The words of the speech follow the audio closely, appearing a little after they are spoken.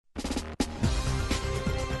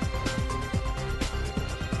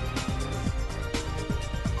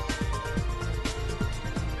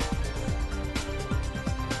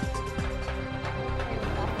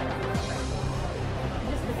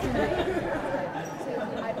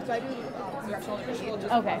I do sexuality?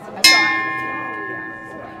 Okay.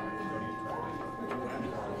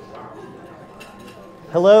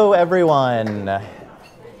 Hello, everyone.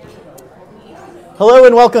 Hello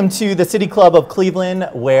and welcome to the City Club of Cleveland,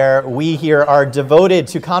 where we here are devoted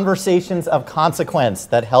to conversations of consequence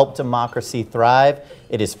that help democracy thrive.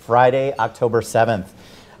 It is Friday, October 7th.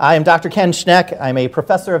 I am Dr. Ken Schneck. I'm a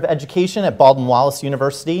professor of education at Baldwin-Wallace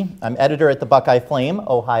University. I'm editor at the Buckeye Flame,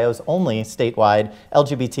 Ohio's only statewide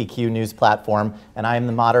LGBTQ news platform, and I am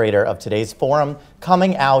the moderator of today's forum,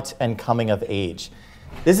 Coming Out and Coming of Age.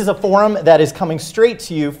 This is a forum that is coming straight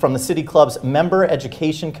to you from the City Club's Member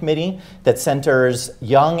Education Committee that centers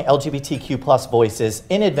young LGBTQ+ voices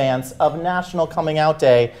in advance of National Coming Out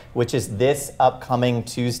Day, which is this upcoming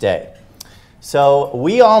Tuesday. So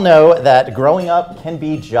we all know that growing up can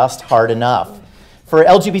be just hard enough. For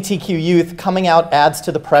LGBTQ youth, coming out adds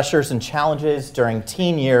to the pressures and challenges during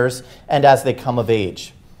teen years and as they come of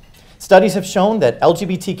age. Studies have shown that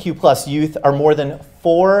LGBTQ+ youth are more than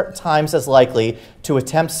 4 times as likely to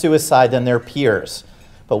attempt suicide than their peers.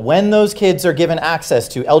 But when those kids are given access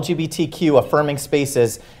to LGBTQ-affirming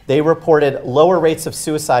spaces, they reported lower rates of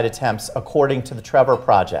suicide attempts, according to the Trevor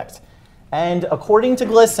Project. And according to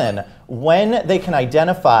GLSEN, when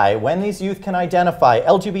these youth can identify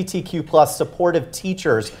LGBTQ+ supportive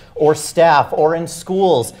teachers or staff or in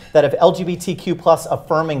schools that have LGBTQ+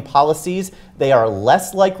 affirming policies, they are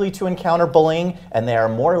less likely to encounter bullying and they are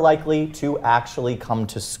more likely to actually come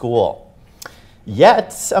to school.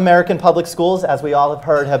 Yet, American public schools, as we all have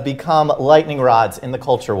heard, have become lightning rods in the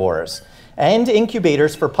culture wars and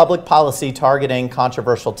incubators for public policy targeting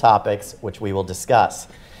controversial topics, which we will discuss.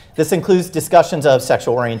 This includes discussions of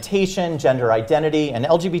sexual orientation, gender identity, and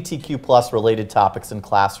LGBTQ+ related topics in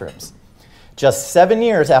classrooms. Just 7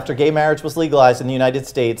 years after gay marriage was legalized in the United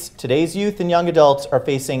States, today's youth and young adults are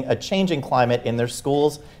facing a changing climate in their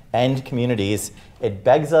schools and communities. It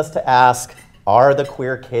begs us to ask, are the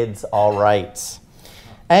queer kids all right?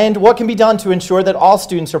 And what can be done to ensure that all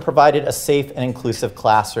students are provided a safe and inclusive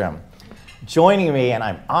classroom? Joining me, and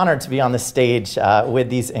I'm honored to be on the stage with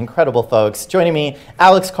these incredible folks. Joining me,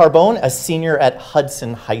 Alex Carbone, a senior at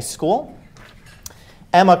Hudson High School.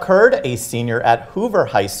 Emma Curd, a senior at Hoover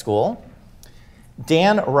High School.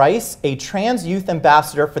 Dan Rice, a trans youth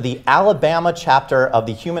ambassador for the Alabama chapter of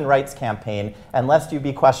the Human Rights Campaign. And lest you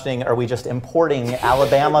be questioning, are we just importing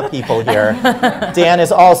Alabama people here? Dan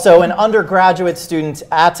is also an undergraduate student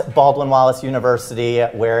at Baldwin-Wallace University,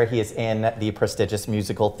 where he is in the prestigious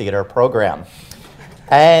musical theater program.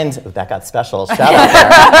 And that got special, shout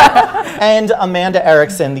out there. And Amanda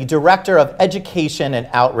Erickson, the director of education and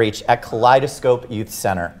outreach at Kaleidoscope Youth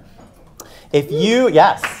Center. I love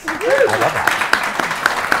that.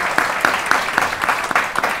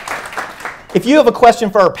 If you have a question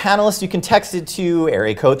for our panelists, you can text it to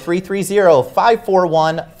area code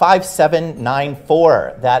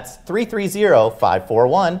 330-541-5794. That's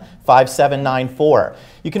 330-541-5794.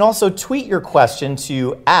 You can also tweet your question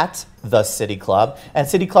to @TheCityClub, and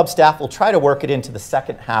City Club staff will try to work it into the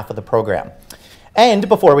second half of the program. And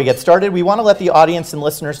before we get started, we want to let the audience and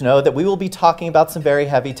listeners know that we will be talking about some very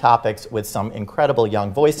heavy topics with some incredible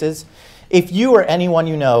young voices. If you or anyone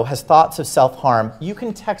you know has thoughts of self-harm, you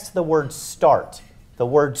can text the word START, to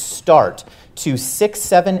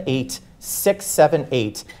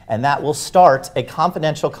 678-678, and that will start a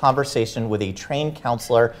confidential conversation with a trained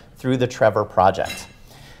counselor through the Trevor Project.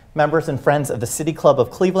 Members and friends of the City Club of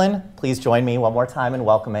Cleveland, please join me one more time in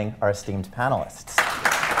welcoming our esteemed panelists.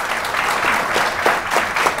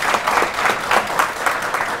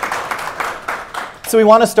 So we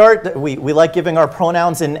want to start, we like giving our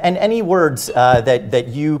pronouns and any words that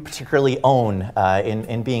you particularly own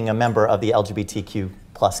in being a member of the LGBTQ+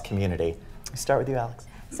 community. We start with you, Alex.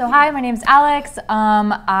 So hi, my name's Alex.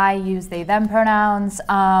 I use they, them pronouns.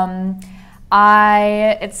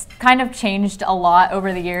 It's kind of changed a lot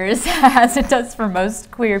over the years, as it does for most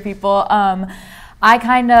queer people. I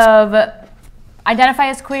kind of identify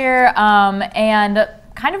as queer and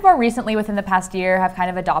kind of more recently within the past year have kind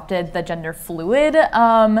of adopted the gender fluid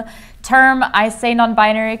term. I say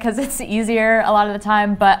non-binary because it's easier a lot of the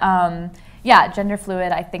time, but yeah, gender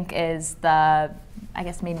fluid I think is the,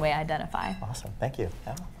 main way I identify. Awesome, thank you.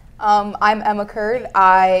 Emma? I'm Emma Curd.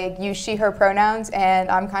 I use she, her pronouns,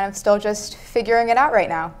 and I'm kind of still just figuring it out right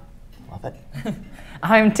now. Love it.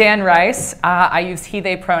 I'm Dan Rice. I use he,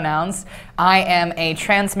 they pronouns. I am a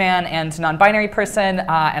trans man and non-binary person,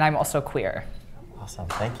 and I'm also queer. Awesome,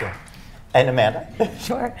 thank you. And Amanda?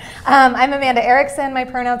 Sure. I'm Amanda Erickson. My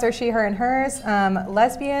pronouns are she, her, and hers.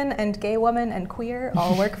 Lesbian and gay woman and queer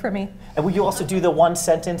all work for me. And will you also do the one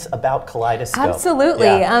sentence about Kaleidoscope? Absolutely.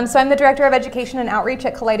 Yeah. So I'm the Director of Education and Outreach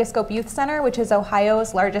at Kaleidoscope Youth Center, which is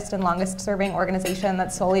Ohio's largest and longest serving organization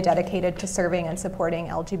that's solely dedicated to serving and supporting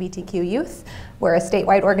LGBTQ youth. We're a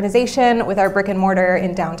statewide organization with our brick and mortar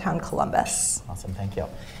in downtown Columbus. Awesome, thank you.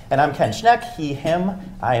 And I'm Ken Schneck, he, him.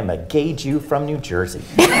 I am a gay Jew from New Jersey.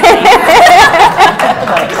 I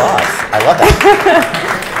love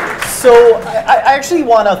that. So I actually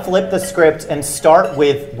want to flip the script and start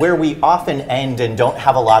with where we often end and don't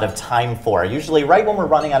have a lot of time for. Usually right when we're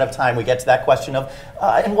running out of time, we get to that question of,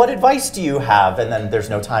 and what advice do you have? And then there's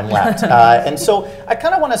no time left. And so I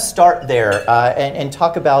kind of want to start there and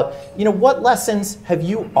talk about, what lessons have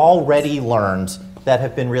you already learned that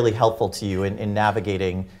have been really helpful to you in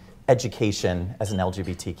navigating education as an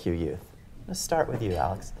LGBTQ youth? Let's start with you,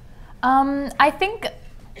 Alex. I think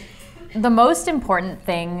the most important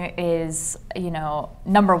thing is,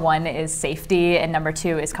 number one is safety and number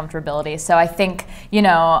two is comfortability. So I think,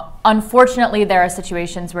 unfortunately there are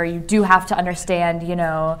situations where you do have to understand,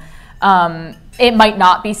 it might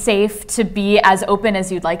not be safe to be as open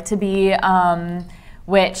as you'd like to be,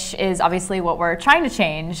 which is obviously what we're trying to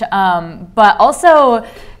change. But also,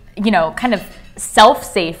 kind of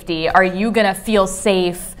self-safety. Are you gonna feel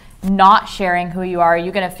safe not sharing who you are? Are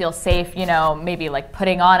you gonna feel safe, maybe like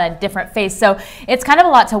putting on a different face? So it's kind of a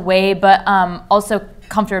lot to weigh, but also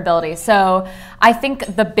comfortability. So I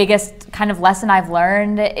think the biggest kind of lesson I've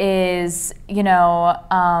learned is,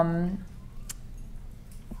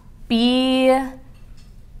 be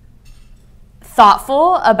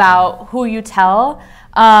thoughtful about who you tell,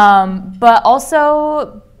 but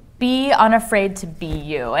also be unafraid to be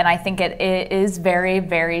you. And I think it is very,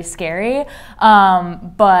 very scary.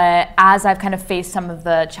 But as I've kind of faced some of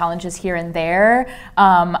the challenges here and there,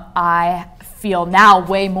 I feel now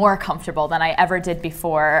way more comfortable than I ever did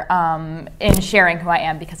before in sharing who I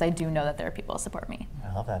am, because I do know that there are people who support me.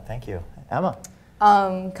 I love that, thank you. Emma?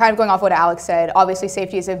 Kind of going off what Alex said, obviously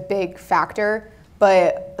safety is a big factor,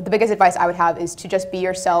 but the biggest advice I would have is to just be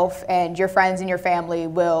yourself, and your friends and your family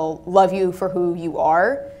will love you for who you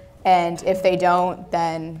are. And if they don't,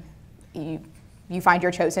 then you find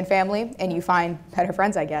your chosen family and you find better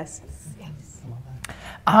friends, I guess.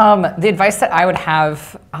 The advice that I would have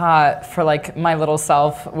for like my little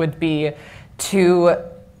self would be to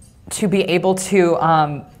be able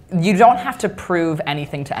to, you don't have to prove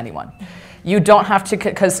anything to anyone. You don't have to,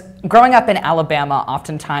 because growing up in Alabama,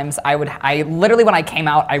 oftentimes I literally, when I came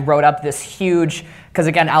out, I wrote up this huge, because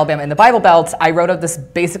again, Alabama in the Bible Belt, I wrote up this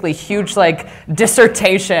basically huge like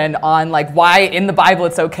dissertation on like why in the Bible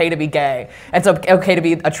it's okay to be gay. It's okay to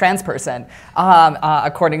be a trans person,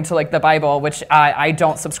 according to like the Bible, which I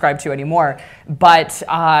don't subscribe to anymore. But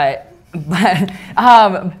I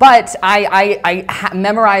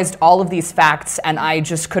memorized all of these facts, and I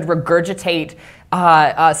just could regurgitate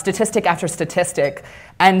statistic after statistic,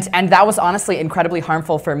 and that was honestly incredibly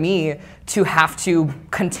harmful for me to have to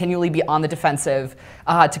continually be on the defensive,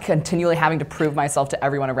 to continually having to prove myself to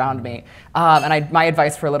everyone around me. And my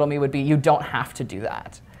advice for little me would be, you don't have to do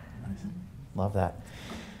that. Love that.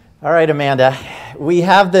 All right, Amanda, we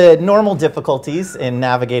have the normal difficulties in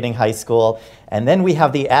navigating high school, and then we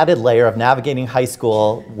have the added layer of navigating high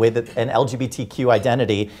school with an LGBTQ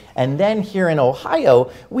identity. And then here in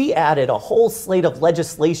Ohio, we added a whole slate of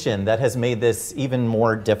legislation that has made this even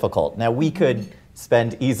more difficult. Now, we could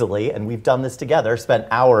spend easily, and we've done this together, spent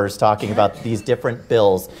hours talking about these different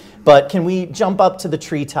bills. But can we jump up to the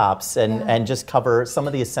treetops and just cover some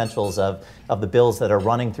of the essentials of the bills that are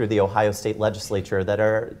running through the Ohio State Legislature that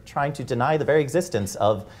are trying to deny the very existence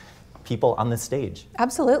of people on this stage?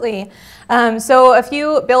 Absolutely. So a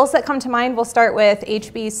few bills that come to mind, we'll start with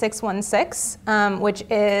HB 616, which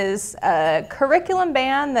is a curriculum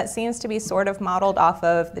ban that seems to be sort of modeled off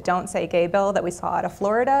of the Don't Say Gay bill that we saw out of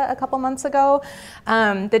Florida a couple months ago.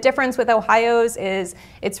 The difference with Ohio's is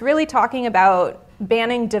it's really talking about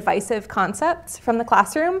banning divisive concepts from the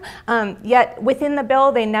classroom, yet within the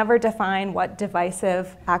bill they never define what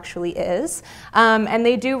divisive actually is. And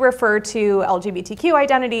they do refer to LGBTQ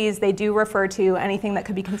identities, they do refer to anything that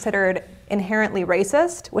could be considered inherently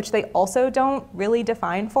racist, which they also don't really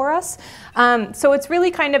define for us. So it's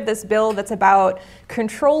really kind of this bill that's about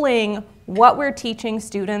controlling what we're teaching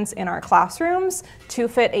students in our classrooms to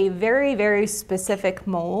fit a very, very specific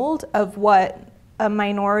mold of what a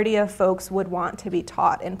minority of folks would want to be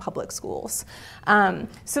taught in public schools.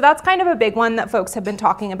 So that's kind of a big one that folks have been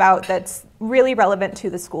talking about that's really relevant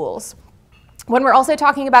to the schools. When we're also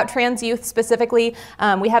talking about trans youth specifically,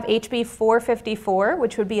 we have HB 454,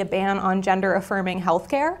 which would be a ban on gender-affirming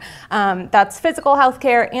healthcare. That's physical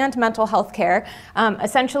healthcare and mental health care,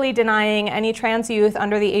 essentially denying any trans youth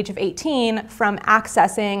under the age of 18 from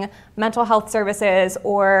accessing mental health services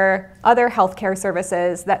or other healthcare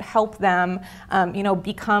services that help them,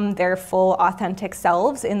 become their full authentic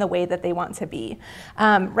selves in the way that they want to be.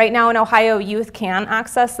 Right now in Ohio, youth can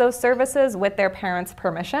access those services with their parents'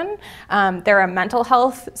 permission. There are mental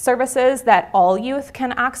health services that all youth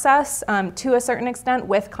can access to a certain extent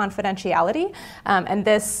with confidentiality. And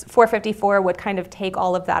this 454 would kind of take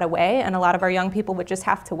all of that away, and a lot of our young people would just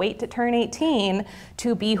have to wait to turn 18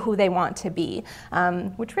 to be who they want to be,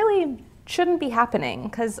 which really shouldn't be happening,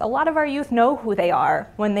 because a lot of our youth know who they are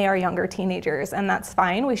when they are younger teenagers, and that's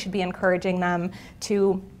fine. We should be encouraging them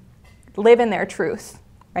to live in their truth,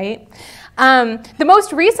 right? The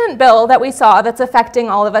most recent bill that we saw that's affecting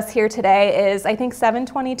all of us here today is, I think,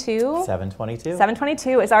 722. 722.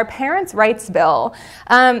 722 is our Parents' Rights Bill.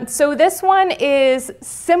 So this one is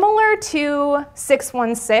similar to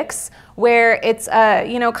 616, where it's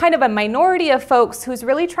kind of a minority of folks who's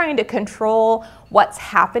really trying to control what's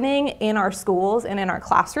happening in our schools and in our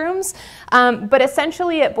classrooms. But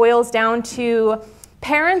essentially it boils down to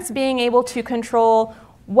parents being able to control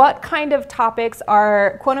what kind of topics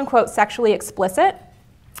are quote unquote sexually explicit,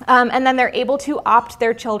 and then they're able to opt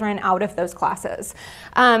their children out of those classes.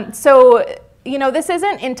 This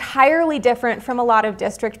isn't entirely different from a lot of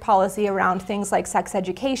district policy around things like sex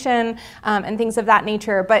education and things of that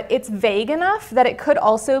nature, but it's vague enough that it could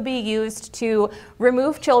also be used to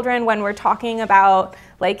remove children when we're talking about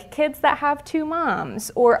like kids that have two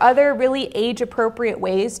moms or other really age-appropriate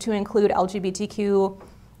ways to include LGBTQ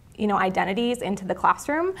identities into the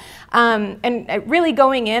classroom, and really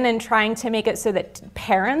going in and trying to make it so that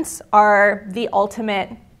parents are the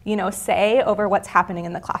ultimate say over what's happening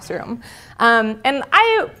in the classroom. And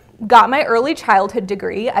I got my early childhood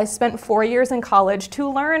degree. I spent 4 years in college to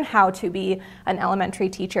learn how to be an elementary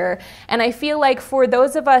teacher. And I feel like for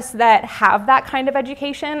those of us that have that kind of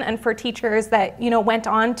education, and for teachers that went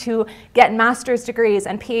on to get master's degrees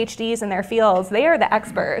and PhDs in their fields, they are the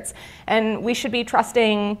experts. And we should be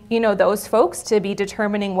trusting those folks to be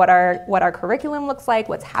determining what our curriculum looks like,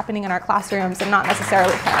 what's happening in our classrooms, and not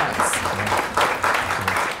necessarily parents.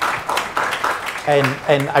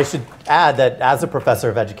 And I should add that as a professor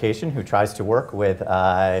of education who tries to work with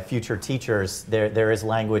future teachers, there is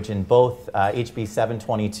language in both HB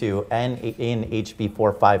 722 and in HB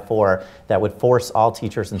 454 that would force all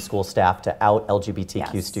teachers and school staff to out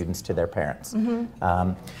LGBTQ students to their parents.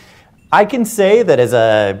 Mm-hmm. I can say that as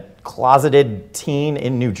a closeted teen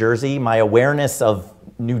in New Jersey, my awareness of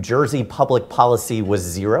New Jersey public policy was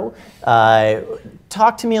zero.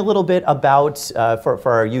 Talk to me a little bit about, for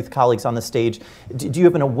our youth colleagues on the stage, do you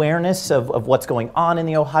have an awareness of what's going on in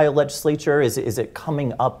the Ohio legislature? Is it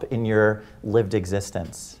coming up in your lived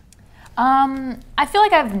existence? I feel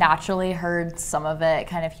like I've naturally heard some of it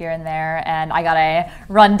kind of here and there, and I got a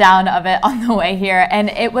rundown of it on the way here, and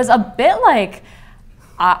it was a bit like,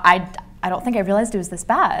 I don't think I realized it was this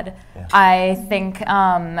bad. Yeah. I think,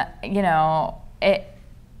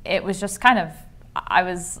 it was just kind of, I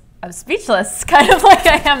was speechless, kind of like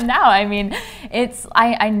I am now. I mean,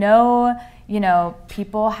 I know,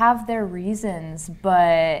 people have their reasons,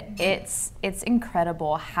 but it's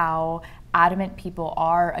incredible how adamant people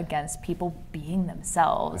are against people being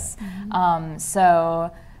themselves. Mm-hmm.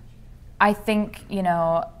 So I think,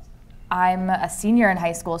 I'm a senior in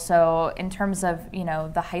high school, so in terms of,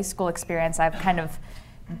 the high school experience, I've kind of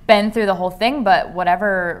been through the whole thing, but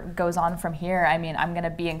whatever goes on from here, I mean, I'm going to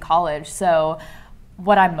be in college. So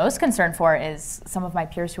what I'm most concerned for is some of my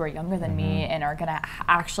peers who are younger than me and are going to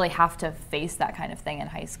actually have to face that kind of thing in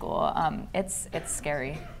high school. It's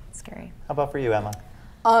scary. It's scary. How about for you, Emma?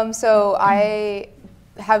 So I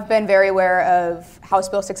have been very aware of House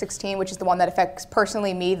Bill 616, which is the one that affects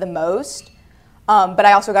personally me the most. But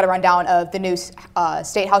I also got a rundown of the new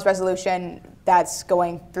State House resolution that's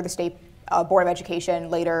going through the State Board of Education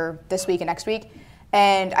later this week and next week.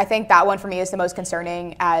 And I think that one for me is the most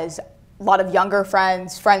concerning, as a lot of younger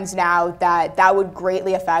friends now that would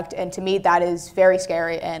greatly affect. And to me, that is very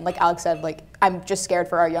scary. And like Alex said, I'm just scared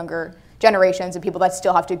for our younger generations and people that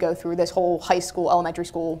still have to go through this whole high school, elementary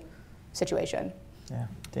school situation.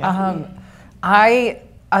 Yeah. I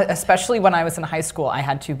especially when I was in high school, I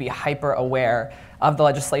had to be hyper aware the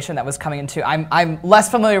legislation that was coming into. I'm less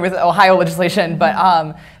familiar with Ohio legislation,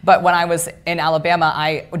 but when I was in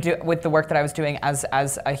Alabama, with the work that I was doing as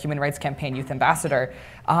a human rights campaign youth ambassador,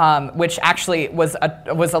 which actually was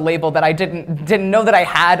a label that I didn't know that I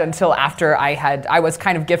had until after I was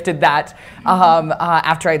kind of gifted that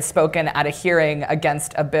after I'd spoken at a hearing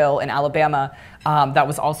against a bill in Alabama that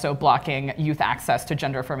was also blocking youth access to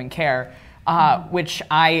gender-affirming care. Which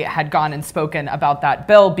I had gone and spoken about that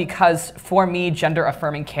bill because for me,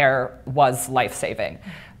 gender-affirming care was life-saving.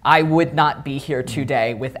 I would not be here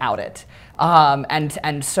today without it.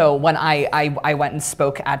 And so when I went and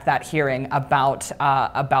spoke at that hearing about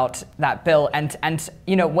that bill, and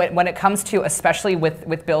when it comes to, especially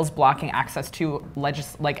with bills blocking access to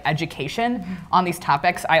education on these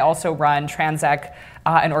topics, I also run TransEc,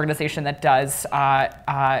 an organization that does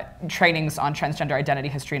trainings on transgender identity,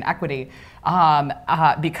 history, and equity,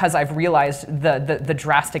 because I've realized the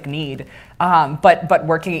drastic need. But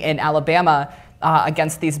working in Alabama,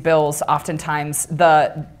 against these bills, oftentimes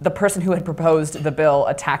the person who had proposed the bill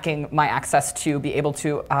attacking my access to be able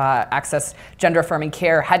to access gender-affirming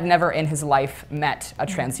care had never in his life met a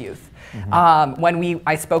trans youth. When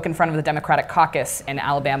I spoke in front of the Democratic caucus in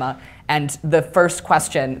Alabama, and the first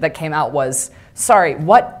question that came out was, sorry,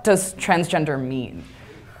 what does transgender mean?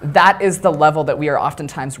 That is the level that we are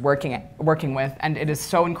oftentimes working with, and it is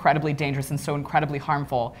so incredibly dangerous and so incredibly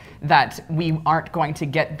harmful that we aren't going to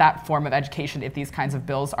get that form of education if these kinds of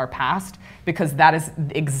bills are passed, because that is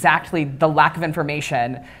exactly the lack of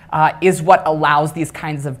information is what allows these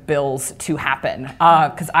kinds of bills to happen.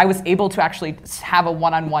 Because I was able to actually have a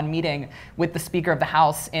one-on-one meeting with the Speaker of the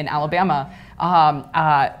House in Alabama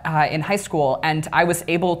in high school, and I was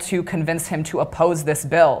able to convince him to oppose this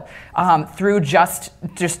bill through just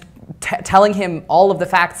telling him all of the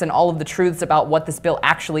facts and all of the truths about what this bill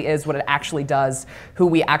actually is, what it actually does, who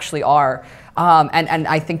we actually are. And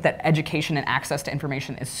I think that education and access to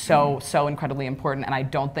information is so incredibly important, and I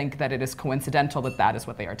don't think that it is coincidental that that is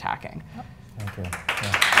what they are attacking. Thank you.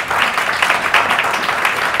 Yeah.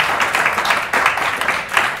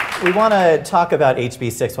 We want to talk about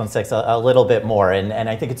HB 616 a little bit more, and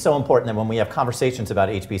I think it's so important that when we have conversations about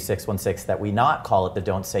HB 616 that we not call it the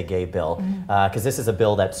Don't Say Gay bill, because this is a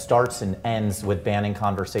bill that starts and ends with banning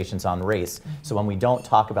conversations on race. So when we don't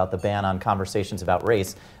talk about the ban on conversations about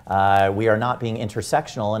race, we are not being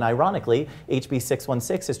intersectional, and ironically, HB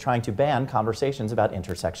 616 is trying to ban conversations about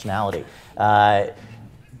intersectionality.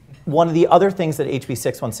 One of the other things that HB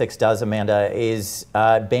 616 does, Amanda, is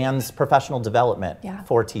bans professional development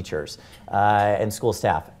for teachers and school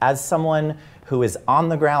staff. As someone who is on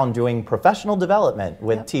the ground doing professional development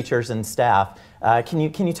with teachers and staff, can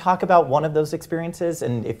you talk about one of those experiences?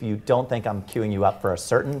 And if you don't think I'm queuing you up for a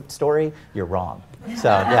certain story, you're wrong. So,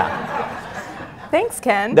 yeah. Thanks,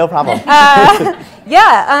 Ken. No problem.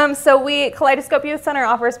 So Kaleidoscope Youth Center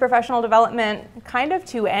offers professional development kind of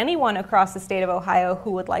to anyone across the state of Ohio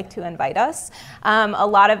who would like to invite us. A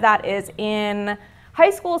lot of that is in high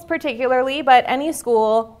schools particularly, but any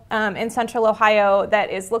school in Central Ohio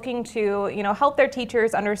that is looking to help their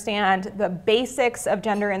teachers understand the basics of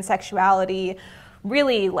gender and sexuality,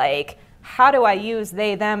 really like how do I use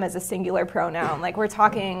they, them as a singular pronoun? Like we're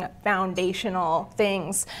talking foundational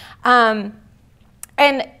things.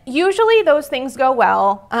 And usually those things go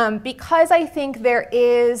well because I think there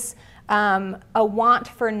is a want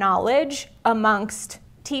for knowledge amongst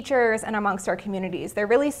teachers and amongst our communities. They're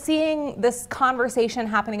really seeing this conversation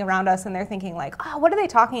happening around us and they're thinking like, oh, what are they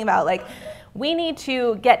talking about? Like, we need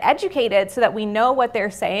to get educated so that we know what they're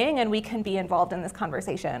saying and we can be involved in this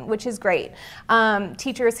conversation, which is great.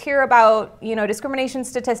 Teachers hear about discrimination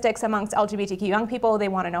statistics amongst LGBTQ young people. They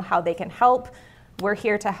want to know how they can help. We're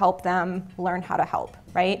here to help them learn how to help,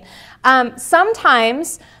 right?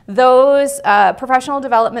 Sometimes those professional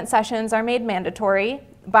development sessions are made mandatory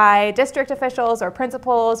by district officials or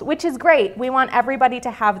principals, which is great. We want everybody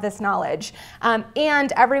to have this knowledge,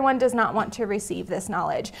 and everyone does not want to receive this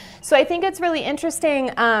knowledge. So I think it's really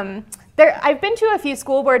interesting. I've been to a few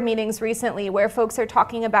school board meetings recently where folks are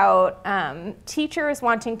talking about teachers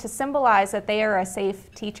wanting to symbolize that they are a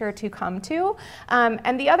safe teacher to come to.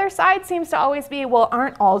 And the other side seems to always be, well,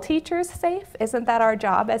 aren't all teachers safe? Isn't that our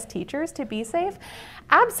job as teachers to be safe?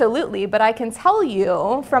 Absolutely, but I can tell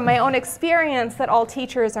you from my own experience that all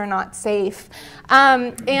teachers are not safe.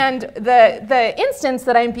 And the instance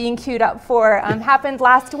that I'm being queued up for happened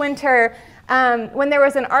last winter when there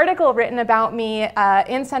was an article written about me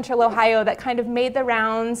in Central Ohio that kind of made the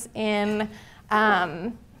rounds in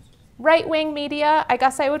right-wing media, I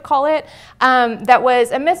guess I would call it, that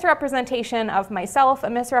was a misrepresentation of myself, a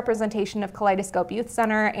misrepresentation of Kaleidoscope Youth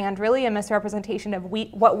Center, and really a misrepresentation of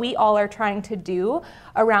what we all are trying to do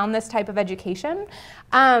around this type of education.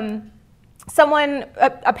 Someone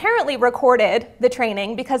apparently recorded the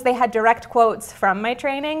training because they had direct quotes from my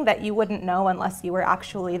training that you wouldn't know unless you were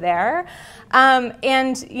actually there.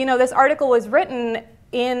 And you know, this article was written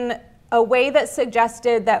in a way that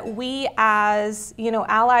suggested that we as, you know,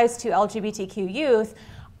 allies to LGBTQ youth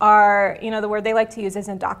are, you know, the word they like to use is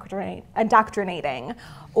indoctrinating,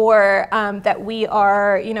 or that we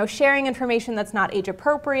are, you know, sharing information that's not age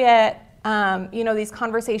appropriate. You know, these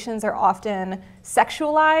conversations are often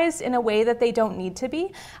sexualized in a way that they don't need to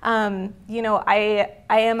be. You know, I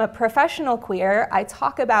am a professional queer. I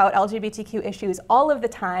talk about LGBTQ issues all of the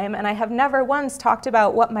time, and I have never once talked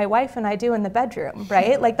about what my wife and I do in the bedroom,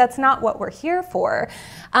 right? Like, that's not what we're here for.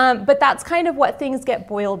 But that's kind of what things get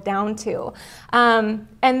boiled down to.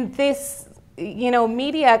 And this, you know,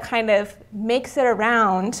 media kind of makes it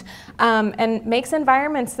around and makes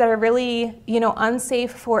environments that are really, you know,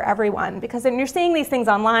 unsafe for everyone. Because when you're seeing these things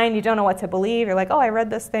online, you don't know what to believe. You're like, oh, I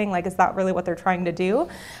read this thing. Like, is that really what they're trying to do?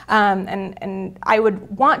 And I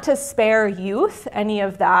would want to spare youth any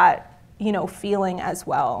of that, you know, feeling as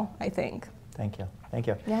well, I think. Thank you. Thank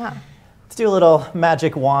you. Yeah. Let's do a little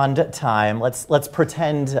magic wand time. Let's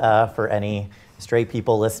pretend for any straight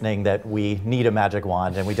people listening that we need a magic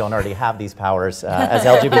wand and we don't already have these powers as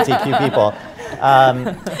LGBTQ people.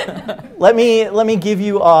 Let me give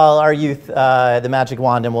you all, our youth, the magic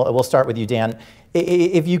wand, and we'll start with you, Dan.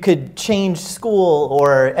 If you could change school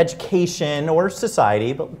or education or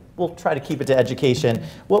society, but we'll try to keep it to education,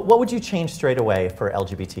 what would you change straight away for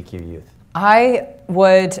LGBTQ youth? I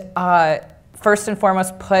would first and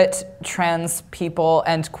foremost put trans people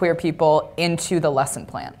and queer people into the lesson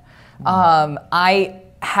plan. I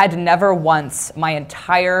had never once, my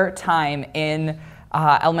entire time in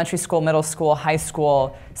elementary school, middle school, high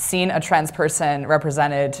school, seen a trans person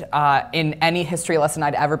represented in any history lesson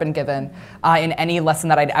I'd ever been given, in any lesson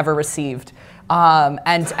that I'd ever received.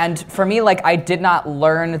 And for me, like, I did not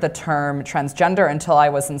learn the term transgender until I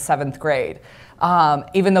was in 7th grade,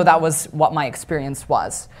 even though that was what my experience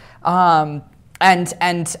was. And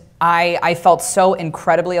I felt so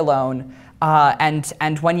incredibly alone.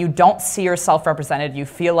 And when you don't see yourself represented, you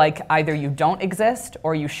feel like either you don't exist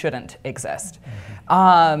or you shouldn't exist.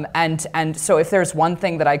 And so if there's one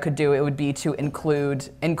thing that I could do, it would be to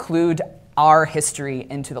include our history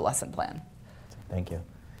into the lesson plan. Thank you.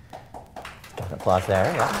 Got an applause there.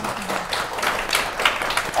 Yeah.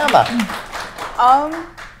 Emma.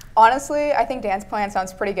 Honestly, I think Dan's plan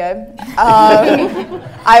sounds pretty good.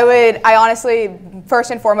 I honestly, first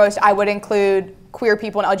and foremost, I would include queer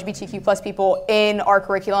people and LGBTQ plus people in our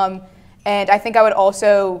curriculum. And I think I would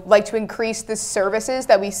also like to increase the services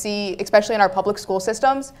that we see, especially in our public school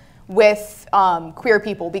systems, with queer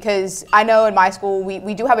people. Because I know in my school,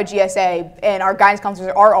 we do have a GSA and our guidance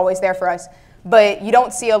counselors are always there for us. But you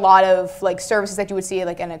don't see a lot of like services that you would see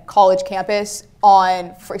like in a college campus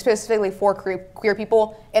specifically for queer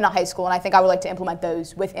people in a high school. And I think I would like to implement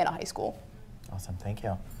those within a high school. Awesome, thank you.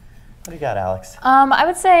 What do you got, Alex? I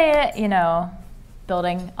would say, you know,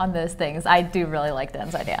 building on those things. I do really like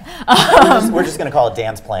Dan's idea. We're just going to call it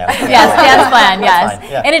Dan's plan. Yes, Dan's plan,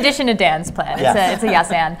 yes. Yeah. In addition to Dan's plan. Yeah. It's a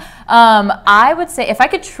yes and. I would say, if I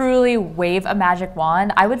could truly wave a magic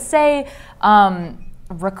wand, I would say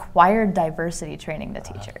required diversity training to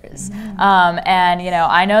teachers. And, you know,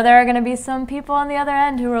 I know there are going to be some people on the other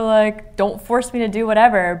end who are like, don't force me to do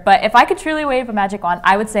whatever. But if I could truly wave a magic wand,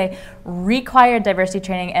 I would say required diversity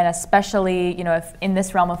training, and especially, you know, if in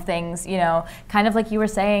this realm of things, you know, kind of like you were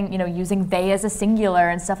saying, you know, using they as a singular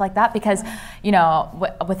and stuff like that, because, you know,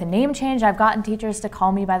 with a name change, I've gotten teachers to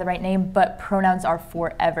call me by the right name, but pronouns are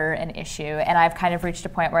forever an issue. And I've kind of reached a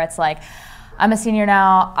point where it's like, I'm a senior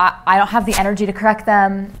now, I don't have the energy to correct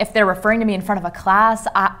them. If they're referring to me in front of a class,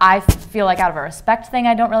 I feel like out of a respect thing,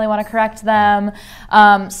 I don't really want to correct them.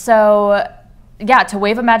 So yeah, to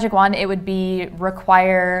wave a magic wand, it would be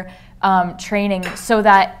require training so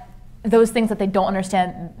that those things that they don't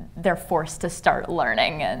understand, they're forced to start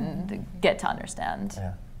learning and get to understand.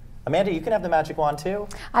 Yeah. Amanda, you can have the magic wand too.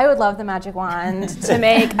 I would love the magic wand to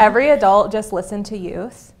make every adult just listen to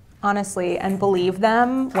youth, honestly, and believe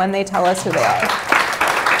them when they tell us who they are.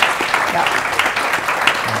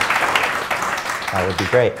 That would be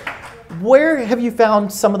great. Where have you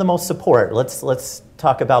found some of the most support? Let's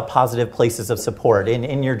talk about positive places of support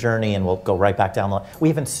in your journey, and we'll go right back down. We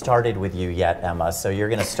haven't started with you yet, Emma, so you're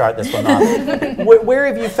going to start this one off. Where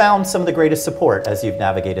have you found some of the greatest support as you've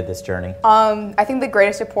navigated this journey? I think the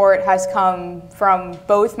greatest support has come from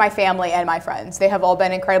both my family and my friends. They have all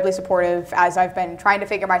been incredibly supportive as I've been trying to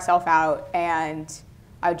figure myself out, and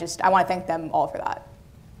I want to thank them all for that.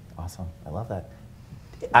 Awesome. I love that.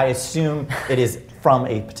 I assume it is from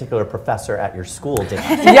a particular professor at your school, Dan.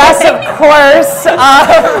 Yes, of course.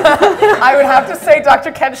 I would have to say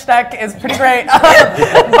Dr. Ken Schneck is pretty great.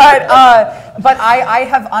 But I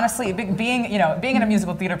have honestly, being in a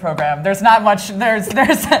musical theater program, there's not much. There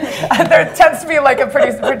tends to be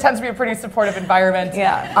a pretty supportive environment.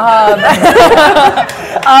 Yeah.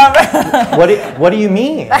 What do you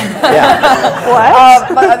mean? Yeah.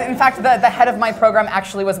 What? But in fact, the head of my program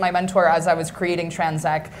actually was my mentor as I was creating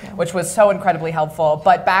Transec, which was so incredibly helpful.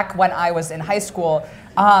 But back when I was in high school,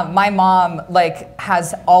 my mom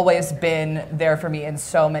has always been there for me in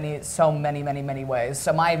so many ways.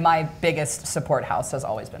 So my biggest support house has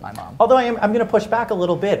always been my mom. Although I'm going to push back a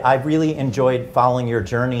little bit. I really enjoyed following your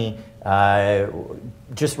journey,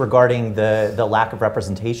 just regarding the lack of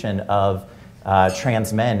representation of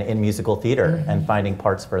trans men in musical theater and finding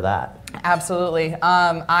parts for that. Absolutely.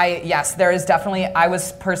 Yes, there is definitely. I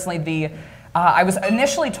was personally I was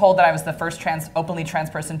initially told that I was the first openly trans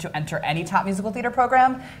person to enter any top musical theater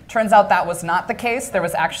program. Turns out that was not the case. There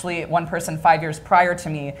was actually one person 5 years prior to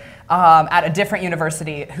me at a different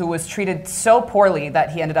university who was treated so poorly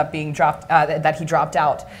that he ended up being dropped. That he dropped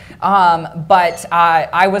out. But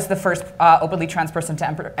I was the first openly trans person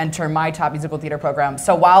to enter my top musical theater program.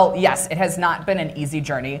 So while yes, it has not been an easy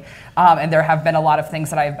journey, and there have been a lot of things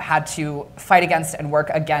that I've had to fight against and work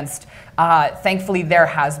against. Thankfully, there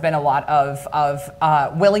has been a lot of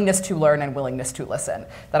willingness to learn and willingness to listen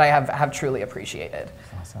that I have truly appreciated.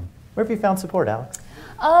 Awesome. Where have you found support, Alex?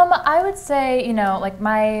 I would say,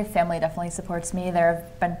 my family definitely supports me. There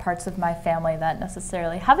have been parts of my family that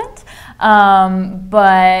necessarily haven't.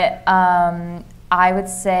 But I would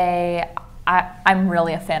say I'm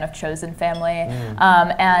really a fan of chosen family.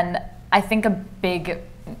 And I think a big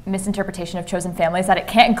misinterpretation of chosen family is that it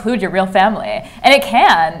can't include your real family, and it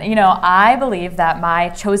can. I believe that my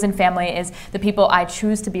chosen family is the people I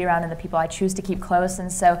choose to be around and the people I choose to keep close, and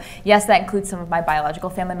so yes, that includes some of my biological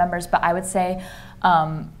family members, but I would say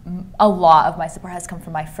a lot of my support has come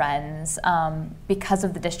from my friends. Because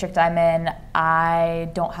of the district I'm in,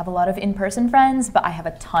 I don't have a lot of in-person friends, but I have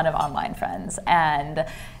a ton of online friends, and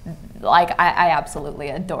I absolutely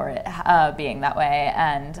adore it being that way.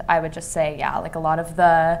 And I would just say, yeah, a lot of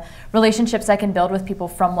the relationships I can build with people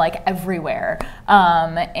from everywhere,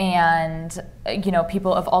 and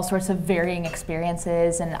people of all sorts of varying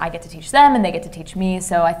experiences, and I get to teach them and they get to teach me.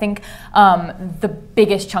 So I think the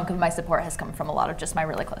biggest chunk of my support has come from a lot of just my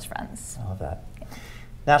really close friends. I love that.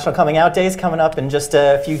 National Coming Out Day is coming up in just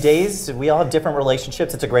a few days. We all have different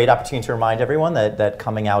relationships. It's a great opportunity to remind everyone that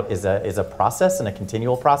coming out is a process and a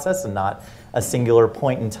continual process and not a singular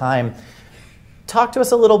point in time. Talk to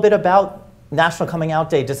us a little bit about National Coming Out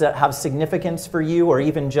Day. Does that have significance for you, or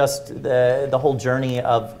even just the whole journey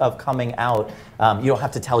of coming out? You don't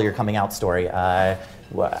have to tell your coming out story.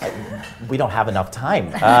 We don't have enough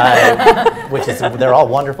time, they're all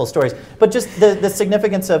wonderful stories. But just the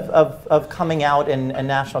significance of coming out and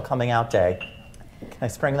National Coming Out Day. Can I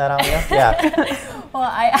spring that on you? Yeah. Well,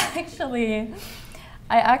 I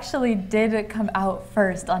actually did come out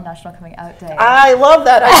first on National Coming Out Day. I love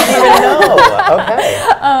that. I didn't even know.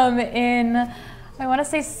 Okay. In, I want to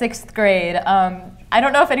say 6th grade. I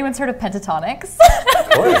don't know if anyone's heard of pentatonics. Of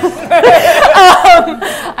course.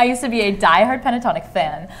 I used to be a diehard pentatonic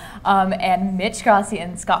fan, and Mitch Grassi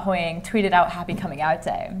and Scott Hoying tweeted out Happy Coming Out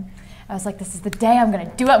Day. I was like, this is the day I'm going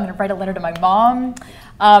to do it. I'm going to write a letter to my mom.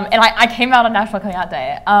 And I came out on National Coming Out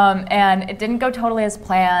Day. And it didn't go totally as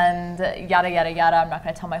planned, yada, yada, yada. I'm not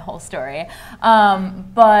going to tell my whole story.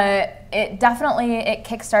 But it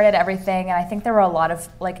kickstarted everything. And I think there were a lot of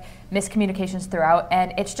miscommunications throughout.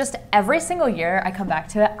 And it's just every single year I come back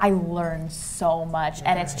to it, I learn so much.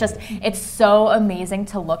 And it's so amazing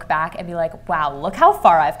to look back and be like, wow, look how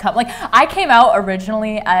far I've come. I came out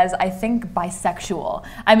originally as, I think, bisexual.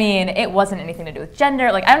 I mean, it wasn't anything to do with gender.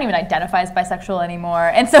 I don't even identify as bisexual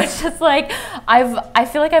anymore. And so it's just I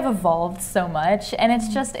feel like I've evolved so much. And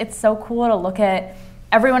it's so cool to look at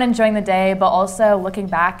everyone enjoying the day, but also looking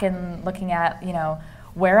back and looking at,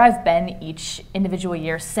 where I've been each individual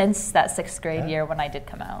year since that 6th grade year when I did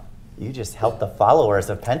come out. You just helped the followers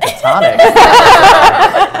of Pentatonic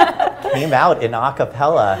came out in a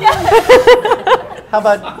cappella. How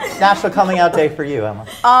about National Coming Out Day for you, Emma?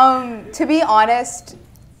 To be honest,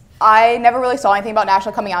 I never really saw anything about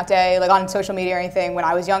National Coming Out Day, like on social media or anything when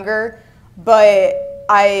I was younger, but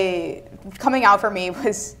coming out for me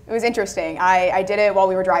was interesting. I did it while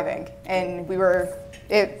we were driving, and there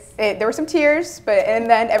were some tears, and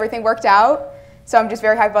then everything worked out. So I'm just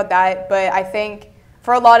very happy about that. But I think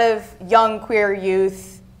for a lot of young queer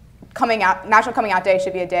youth, National Coming Out Day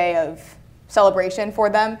should be a day of celebration for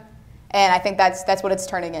them, and I think that's what it's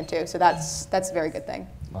turning into. So that's a very good thing.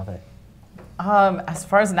 Love it. As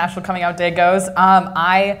far as National Coming Out Day goes,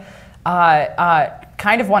 I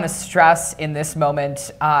kind of want to stress in this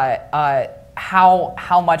moment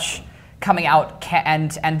how much coming out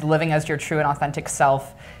and living as your true and authentic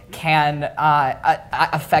self can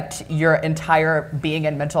affect your entire being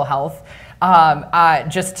and mental health.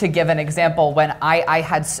 Just to give an example, when I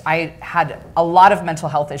had a lot of mental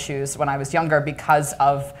health issues when I was younger because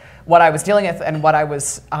of what I was dealing with and what I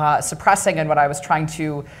was suppressing and what I was trying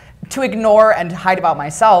to ignore and hide about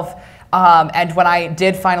myself. And when I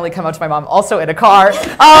did finally come out to my mom, also in a car,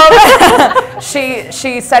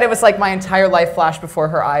 she said it was like my entire life flashed before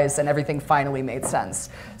her eyes and everything finally made sense.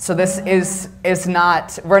 So this is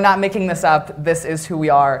not, we're not making this up, this is who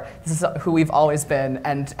we are, this is who we've always been,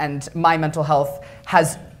 and my mental health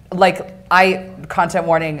has, content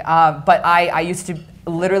warning, but I used to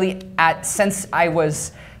literally, since I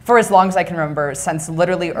was, for as long as I can remember, since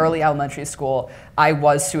literally early elementary school, I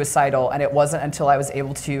was suicidal, and it wasn't until I was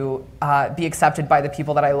able to be accepted by the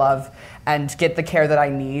people that I love and get the care that I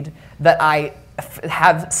need that I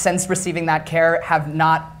have, since receiving that care, have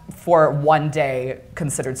not for one day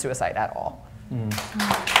considered suicide at all.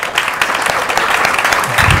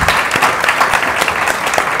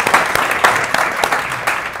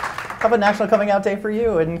 How about National Coming Out Day for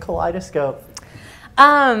you in Kaleidoscope?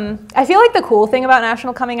 I feel like the cool thing about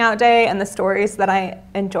National Coming Out Day and the stories that I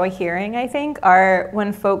enjoy hearing, I think, are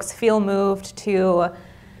when folks feel moved to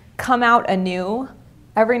come out anew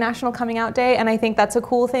every National Coming Out Day. And I think that's a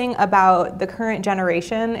cool thing about the current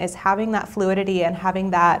generation, is having that fluidity and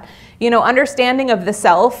having that, understanding of the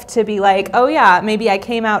self to be like, oh yeah, maybe I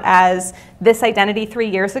came out as this identity 3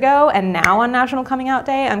 years ago, and now on National Coming Out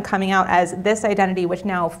Day, I'm coming out as this identity, which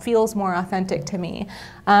now feels more authentic to me.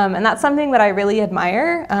 And that's something that I really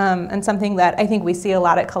admire, and something that I think we see a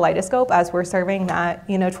lot at Kaleidoscope as we're serving that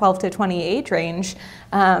 12 to 20 age range.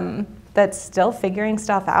 That's still figuring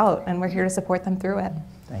stuff out, and we're here to support them through it.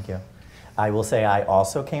 Thank you. I will say I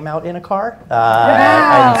also came out in a car,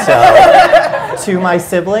 and so to my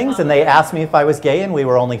siblings, and they asked me if I was gay, and we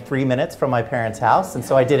were only 3 minutes from my parents' house, and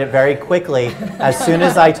so I did it very quickly. As soon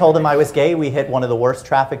as I told them I was gay, we hit one of the worst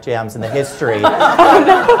traffic jams in the history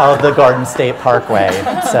of the Garden State Parkway.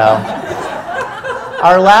 So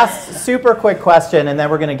our last super quick question, and then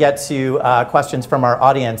we're going to get to questions from our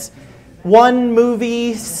audience. One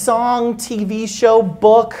movie, song, TV show,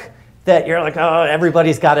 book that you're like, oh,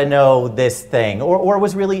 everybody's got to know this thing, or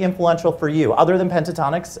was really influential for you, other than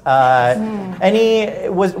Pentatonics?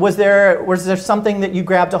 Was there something that you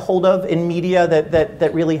grabbed a hold of in media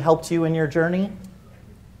that really helped you in your journey?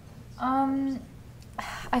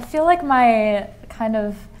 I feel like my kind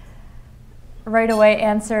of right away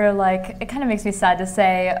answer, it kind of makes me sad to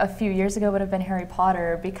say a few years ago would have been Harry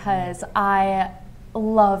Potter, because I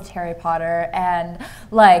loved Harry Potter and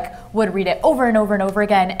would read it over and over and over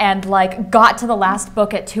again, and got to the last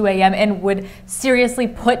book at 2 a.m. and would seriously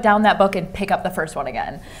put down that book and pick up the first one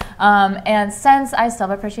again. And since I still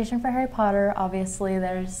have appreciation for Harry Potter, obviously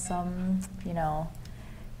there's some,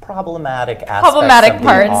 problematic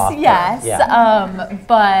parts, yes. Yeah.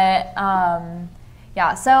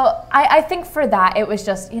 Yeah, so I think for that it was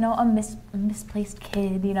just, a misplaced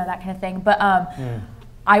kid, that kind of thing. But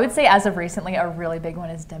I would say as of recently, a really big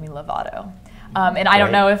one is Demi Lovato. And I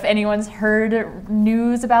don't know if anyone's heard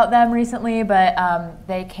news about them recently, but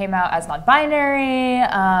they came out as non-binary,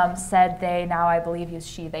 said they now, I believe, use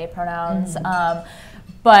she, they pronouns.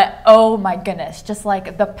 But oh my goodness, just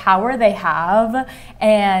the power they have,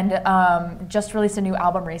 and just released a new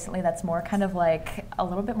album recently that's more kind of a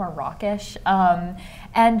little bit more rockish,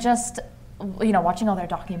 and just watching all their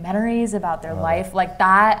documentaries about their life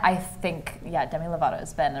that, I think, Demi Lovato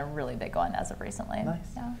has been a really big one as of recently. Nice.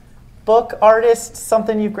 Yeah. Book, artist,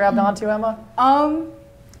 something you've grabbed onto, Emma?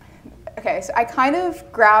 Okay, so I kind of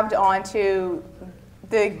grabbed onto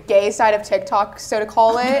the gay side of TikTok, so to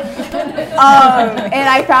call it, and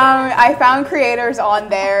I found creators on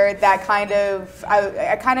there that I kind of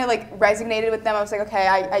resonated with them. I was like, okay,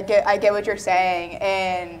 I get what you're saying,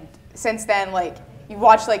 and since then, you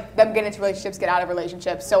watch them get into relationships, get out of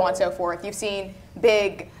relationships, so on and so forth. You've seen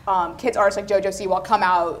big kids artists like JoJo Siwa come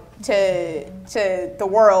out to the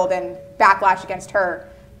world and backlash against her.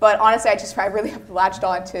 But honestly, I really latched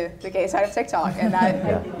on to the gay side of TikTok, and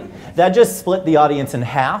that just split the audience in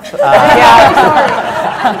half.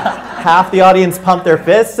 Half the audience pumped their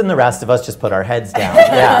fists, and the rest of us just put our heads down.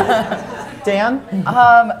 Yeah. Dan?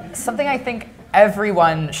 Something I think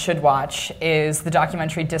everyone should watch is the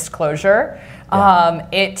documentary Disclosure.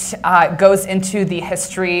 It goes into the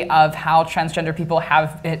history of how transgender people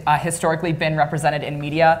have historically been represented in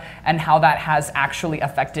media and how that has actually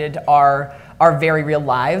affected our very real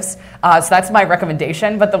lives. So that's my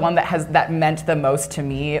recommendation, but the one that meant the most to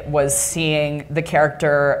me was seeing the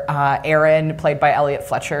character Aaron, played by Elliot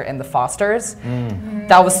Fletcher in The Fosters.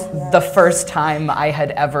 That was the first time I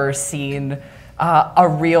had ever seen a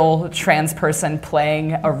real trans person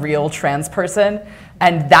playing a real trans person,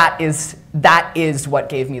 and that is what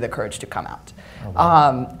gave me the courage to come out. Oh,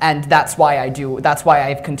 wow. And that's why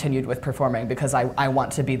I've continued with performing, because I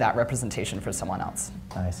want to be that representation for someone else.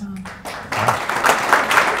 Nice.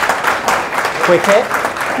 Quick hit?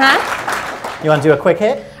 Huh? You want to do a quick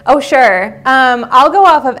hit? Oh, sure. I'll go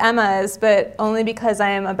off of Emma's, but only because I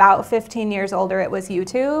am about 15 years older, it was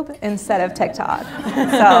YouTube instead of TikTok.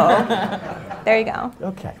 So there you go.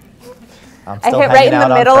 Okay. I hit right in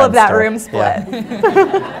the middle of that room split.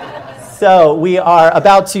 Yeah. So we are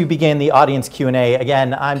about to begin the audience Q&A.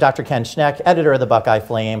 Again, I'm Dr. Ken Schneck, editor of the Buckeye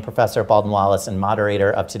Flame, professor at Baldwin-Wallace, and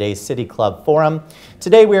moderator of today's City Club Forum.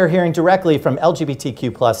 Today we are hearing directly from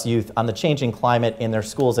LGBTQ+ youth on the changing climate in their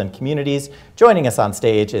schools and communities. Joining us on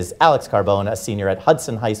stage is Alex Carbone, a senior at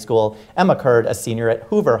Hudson High School, Emma Curd, a senior at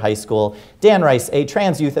Hoover High School, Dan Rice, a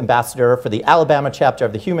trans youth ambassador for the Alabama chapter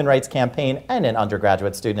of the Human Rights Campaign and an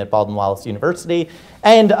undergraduate student at Baldwin-Wallace University,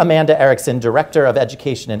 and Amanda Erickson, director of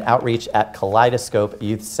education and outreach at Kaleidoscope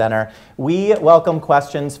Youth Center. We welcome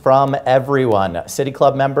questions from everyone, City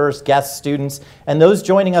Club members, guests, students, and those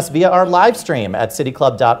joining us via our live stream at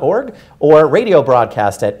cityclub.org or radio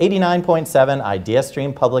broadcast at 89.7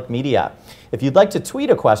 IdeaStream Public Media. If you'd like to tweet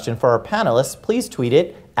a question for our panelists, please tweet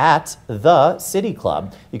it at the City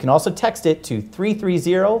Club. You can also text it to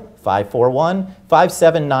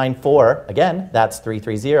 330-541-5794. Again, that's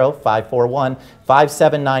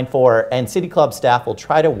 330-541-5794, and City Club staff will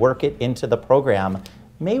try to work it into the program.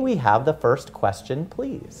 May we have the first question,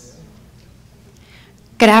 please?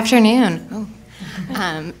 Good afternoon.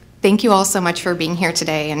 Thank you all so much for being here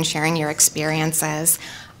today and sharing your experiences.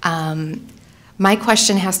 My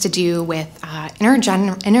question has to do with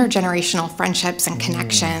intergenerational friendships and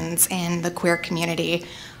connections in the queer community.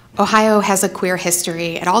 Ohio has a queer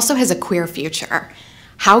history. It also has a queer future.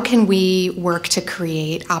 How can we work to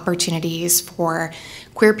create opportunities for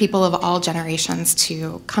queer people of all generations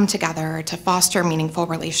to come together, to foster meaningful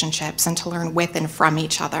relationships, and to learn with and from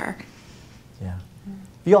each other? Yeah.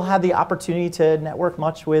 Have you all had the opportunity to network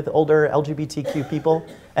much with older LGBTQ people?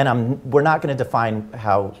 And we're not going to define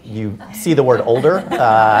how you see the word older.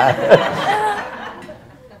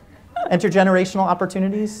 Intergenerational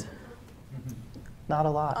opportunities? Not a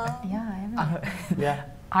lot. Yeah, I haven't. Yeah.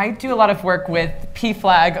 I do a lot of work with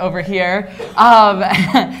PFLAG over here.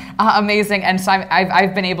 Amazing, and so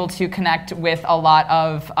I've been able to connect with a lot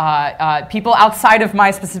of people outside of my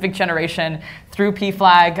specific generation through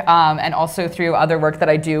PFLAG, and also through other work that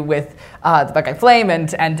I do with the Buckeye Flame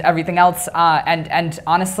and everything else. And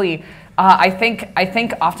honestly, I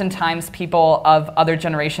think oftentimes people of other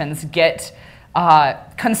generations get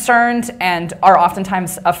concerned and are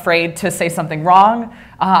oftentimes afraid to say something wrong.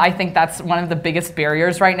 I think that's one of the biggest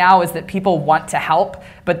barriers right now, is that people want to help,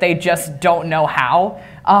 but they just don't know how.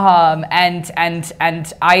 And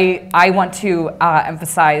I want to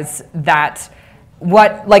emphasize that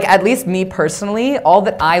at least me personally, all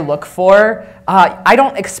that I look for, I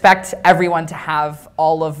don't expect everyone to have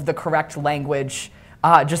all of the correct language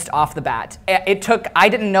just off the bat. I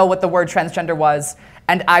didn't know what the word transgender was,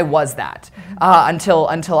 and I was that until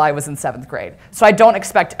I was in 7th grade. So I don't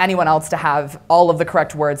expect anyone else to have all of the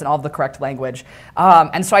correct words and all of the correct language.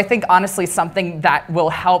 And so I think, honestly, something that will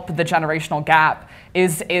help the generational gap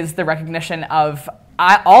is the recognition of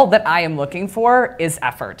all that I am looking for is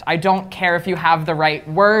effort. I don't care if you have the right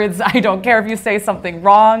words. I don't care if you say something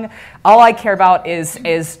wrong. All I care about is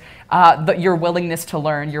your willingness to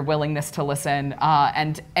learn, your willingness to listen.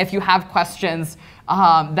 And if you have questions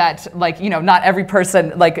that, not every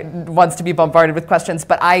person wants to be bombarded with questions,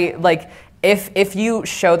 but if you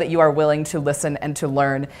show that you are willing to listen and to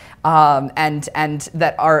learn, and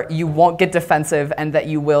that you won't get defensive, and that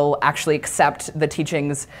you will actually accept the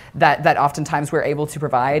teachings that oftentimes we're able to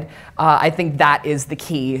provide, I think that is the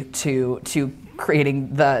key to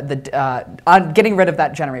creating getting rid of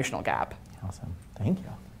that generational gap. Awesome. Thank you.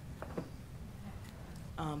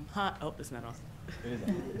 Hi. Oh, it's not on.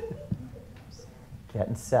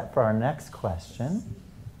 Getting set for our next question.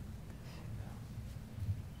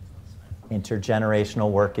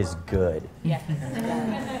 Intergenerational work is good. Yes.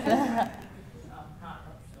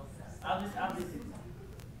 I'll just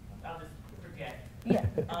forget. Yeah.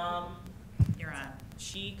 You're on.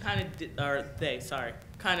 She kind of did, or they, sorry,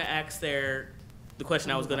 kind of asked the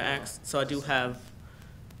question I was going to ask. So I do have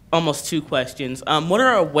almost 2 questions. What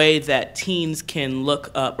are a way that teens can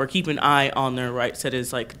look up or keep an eye on their rights that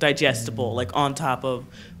is like digestible, like on top of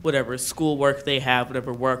whatever schoolwork they have,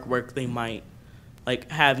 whatever work they might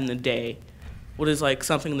like have in the day? What is like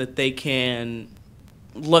something that they can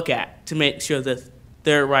look at to make sure that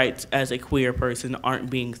their rights as a queer person aren't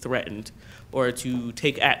being threatened, or to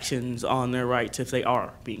take actions on their rights if they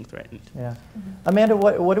are being threatened? Yeah. Amanda,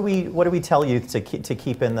 what do we tell youth to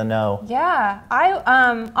keep in the know? Yeah,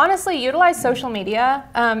 I honestly utilize social media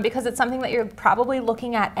because it's something that you're probably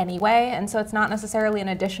looking at anyway, and so it's not necessarily an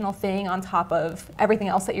additional thing on top of everything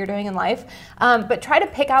else that you're doing in life. But try to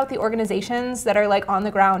pick out the organizations that are like on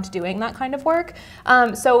the ground doing that kind of work.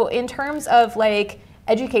 So in terms of like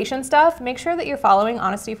education stuff, make sure that you're following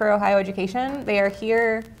Honesty for Ohio Education. They are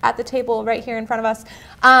here at the table right here in front of us.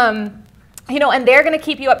 You know, and they're going to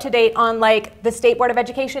keep you up to date on like the State Board of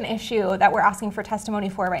Education issue that we're asking for testimony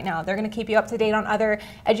for right now. They're going to keep you up to date on other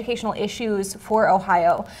educational issues for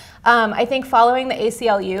Ohio. I think following the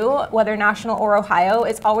ACLU, whether national or Ohio,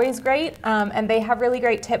 is always great, and they have really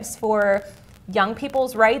great tips for young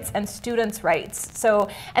people's rights and students' rights. So,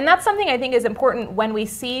 and that's something I think is important when we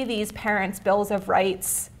see these parents' bills of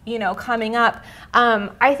rights, you know, coming up.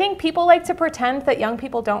 I think people like to pretend that young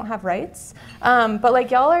people don't have rights, but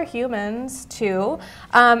like y'all are humans too.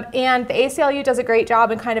 And the ACLU does a great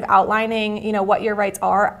job in kind of outlining, you know, what your rights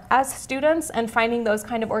are as students, and finding those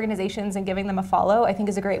kind of organizations and giving them a follow, I think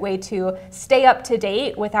is a great way to stay up to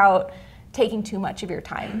date without taking too much of your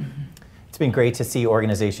time. It's been great to see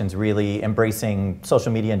organizations really embracing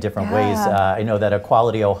social media in different ways. I know that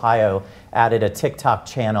Equality Ohio added a TikTok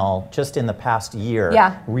channel just in the past year.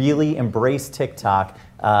 Really embraced TikTok,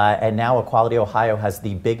 and now Equality Ohio has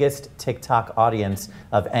the biggest TikTok audience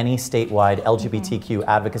of any statewide LGBTQ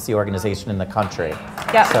advocacy organization in the country. So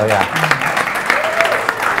yeah.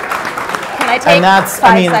 Can I take and that's, 5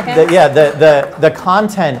 I mean, seconds? the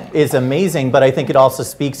content is amazing, but I think it also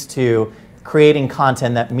speaks to creating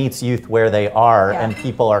content that meets youth where they are, and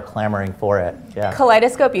people are clamoring for it.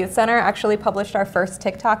 Kaleidoscope Youth Center actually published our first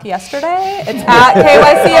TikTok yesterday. It's at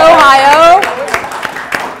KYC Ohio.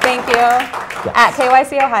 Thank you. At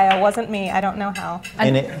KYC Ohio. Wasn't me. I don't know how.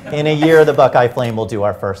 In a year, the Buckeye Flame will do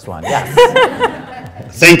our first one. Yes.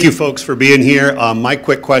 Thank you, folks, for being here. My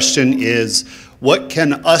quick question is, what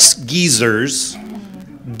can us geezers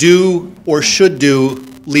do or should do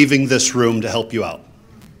leaving this room to help you out?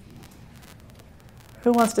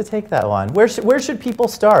 Who wants to take that one? Where should people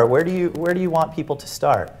start? Where do you want people to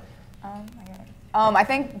start? I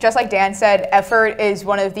think just like Dan said, effort is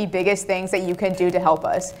one of the biggest things that you can do to help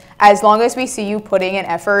us. As long as we see you putting in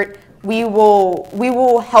effort, we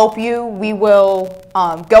will help you. We will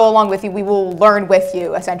go along with you. We will learn with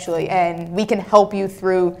you, essentially, and we can help you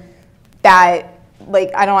through that.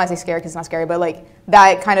 Like, I don't want to say scary because it's not scary, but like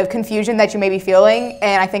that kind of confusion that you may be feeling.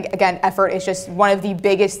 And I think, again, effort is just one of the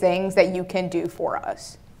biggest things that you can do for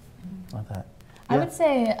us. Love that. I would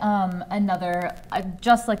say another,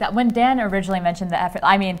 just like that, when Dan originally mentioned the effort,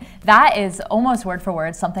 I mean, that is almost word for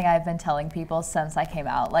word something I've been telling people since I came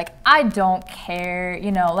out. Like, I don't care,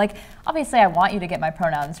 you know, like, obviously I want you to get my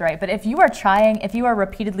pronouns right, but if you are trying, if you are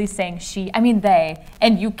repeatedly saying she, I mean they,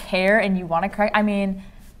 and you care and you want to correct, I mean,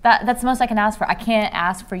 that's the most I can ask for. I can't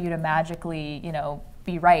ask for you to magically, you know,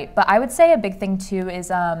 be right. But I would say a big thing too is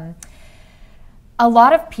a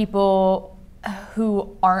lot of people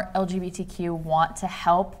who aren't LGBTQ want to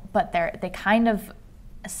help, but they kind of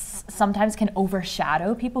sometimes can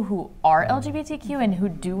overshadow people who are LGBTQ and who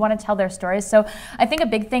do want to tell their stories. So I think a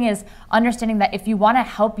big thing is understanding that if you want to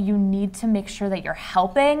help, you need to make sure that you're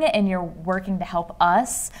helping and you're working to help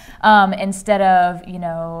us instead of, you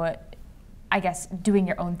know, I guess, doing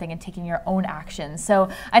your own thing and taking your own actions. So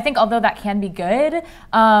I think although that can be good,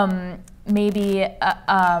 maybe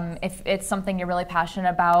if it's something you're really passionate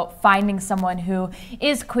about, finding someone who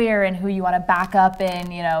is queer and who you want to back up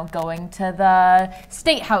in, you know, going to the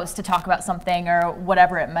State House to talk about something or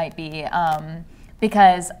whatever it might be.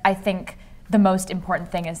 Because I think the most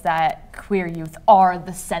important thing is that queer youth are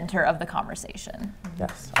the center of the conversation.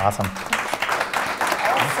 Yes, awesome.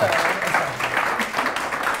 Also,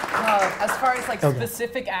 as far as like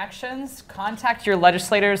specific actions, contact your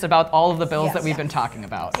legislators about all of the bills that we've been talking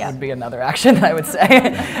about. Would be another action that I would say.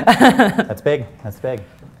 That's big. That's big.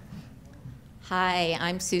 Hi,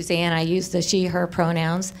 I'm Suzanne. I use the she, her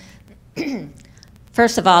pronouns.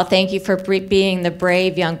 First of all, thank you for being the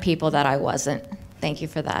brave young people that I wasn't. Thank you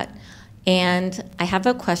for that. And I have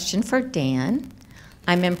a question for Dan.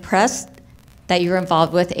 I'm impressed that you're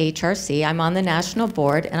involved with HRC. I'm on the national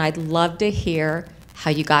board, and I'd love to hear how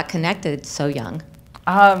you got connected so young.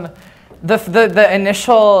 The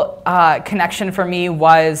initial connection for me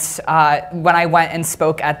was when I went and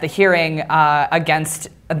spoke at the hearing against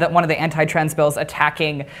one of the anti-trans bills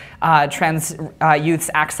attacking trans youth's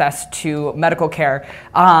access to medical care.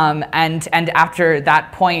 And after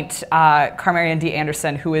that point, Carmarian D.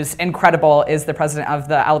 Anderson, who is incredible, is the president of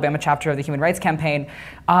the Alabama chapter of the Human Rights Campaign.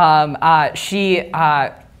 She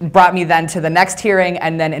brought me then to the next hearing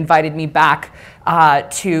and then invited me back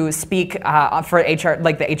to speak for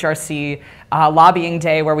the HRC lobbying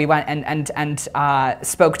day, where we went and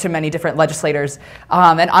spoke to many different legislators.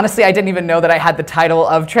 And honestly, I didn't even know that I had the title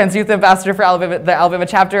of Trans Youth Ambassador for the Alabama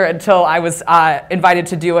chapter until I was invited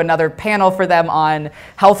to do another panel for them on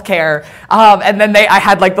healthcare. And then I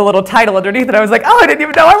had like the little title underneath it. I was like, oh, I didn't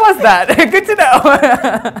even know I was that. Good to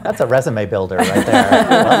know. That's a resume builder right there.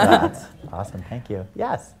 I love that. Awesome, thank you.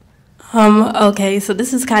 Yes. Okay, so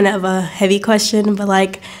this is kind of a heavy question, but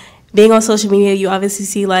like being on social media, you obviously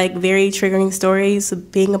see like very triggering stories.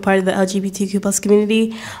 Being a part of the LGBTQ+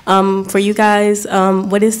 community, for you guys,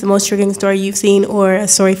 what is the most triggering story you've seen, or a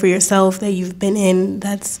story for yourself that you've been in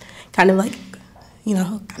that's kind of like, kind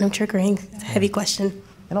of triggering? It's a heavy question.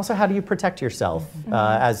 And also, how do you protect yourself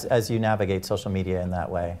as you navigate social media in that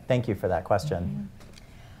way? Thank you for that question.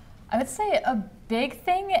 I would say a big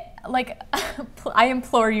thing, like, I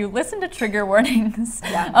implore you, listen to trigger warnings,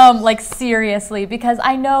 like seriously, because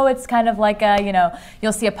I know it's kind of like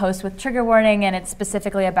you'll see a post with trigger warning and it's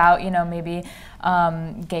specifically about, maybe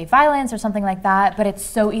gay violence or something like that, but it's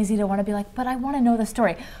so easy to want to be like, but I want to know the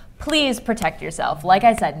story. Please protect yourself. Like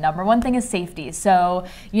I said, number one thing is safety. So,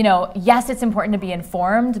 yes, it's important to be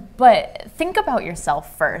informed, but think about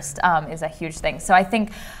yourself first is a huge thing. So I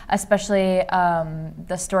think especially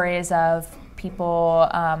the stories of people,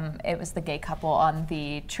 it was the gay couple on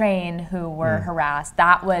the train who were harassed.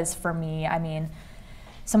 That was, for me,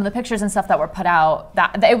 some of the pictures and stuff that were put out,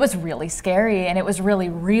 that it was really scary and it was really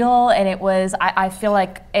real, and it was, I feel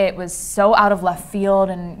like it was so out of left field,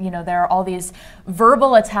 and there are all these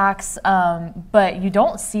verbal attacks, but you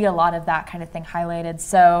don't see a lot of that kind of thing highlighted.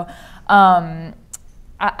 So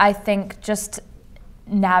I think just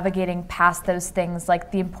navigating past those things,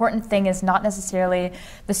 like the important thing is not necessarily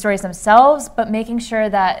the stories themselves, but making sure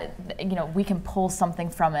that we can pull something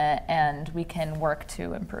from it and we can work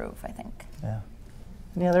to improve, I think. Yeah.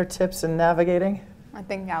 Any other tips in navigating? I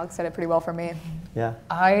think Alex said it pretty well for me. Yeah.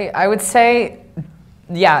 I would say,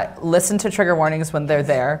 listen to trigger warnings when they're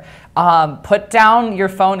there. Put down your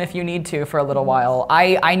phone if you need to for a little while.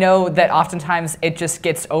 I know that oftentimes it just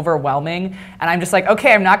gets overwhelming, and I'm just like,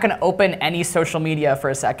 okay, I'm not going to open any social media for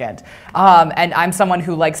a second. And I'm someone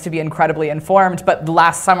who likes to be incredibly informed, but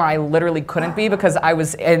last summer I literally couldn't be because I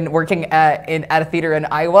was working at a theater in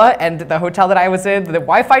Iowa, and the hotel that I was in, the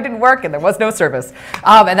Wi-Fi didn't work and there was no service.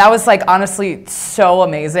 And that was like honestly so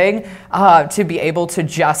amazing to be able to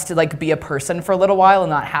just like be a person for a little while and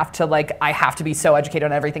not have to I have to be so educated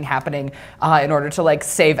on everything happening in order to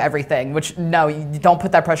save everything, which no, you don't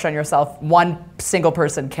put that pressure on yourself. One single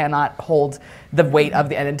person cannot hold the weight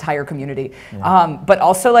of an entire community. Yeah. But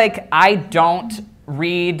also I don't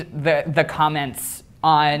read the comments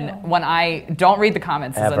when I don't read the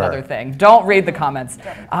comments is another thing. Don't read the comments,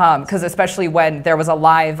 because especially when there was a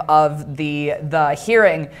live of the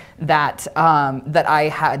hearing that I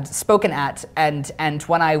had spoken at, and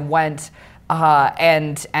when I went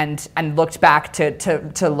and looked back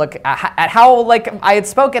to look at how I had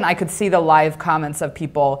spoken, I could see the live comments of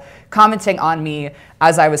people commenting on me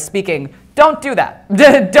as I was speaking. Don't do that.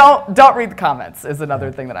 Don't read the comments is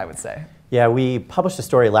another thing that I would say. Yeah, we published a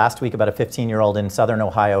story last week about a 15-year-old in Southern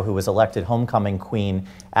Ohio who was elected homecoming queen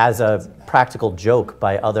as a practical joke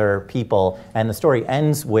by other people, and the story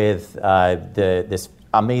ends with this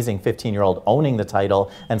amazing 15-year-old owning the title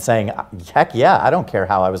and saying, heck yeah, I don't care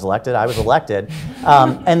how I was elected, I was elected.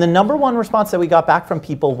 And the number one response that we got back from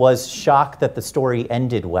people was shock that the story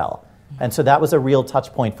ended well. And so that was a real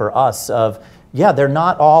touch point for us of, yeah, they're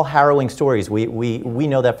not all harrowing stories. We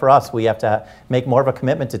know that for us, we have to make more of a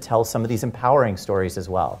commitment to tell some of these empowering stories as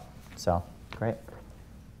well. So, great.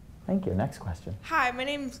 Thank you. Next question. Hi, my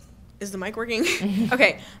name's Is the mic working?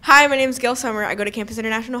 Okay. Hi, my name is Gail Summer. I go to Campus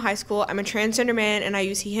International High School. I'm a transgender man, and I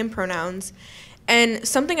use he, him pronouns. And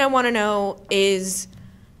something I want to know is,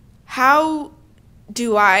 how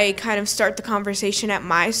do I kind of start the conversation at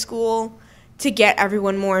my school to get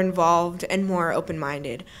everyone more involved and more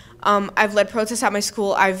open-minded? I've led protests at my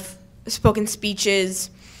school. I've spoken speeches,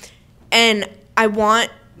 and I want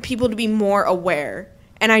people to be more aware.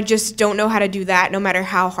 And I just don't know how to do that no matter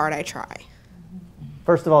how hard I try.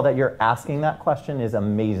 First of all, that you're asking that question is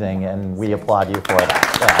amazing, and we applaud you for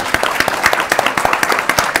that.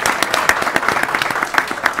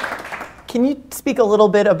 Yeah. Can you speak a little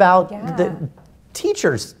bit about the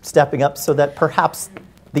teachers stepping up so that perhaps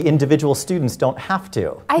the individual students don't have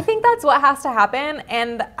to? I think that's what has to happen,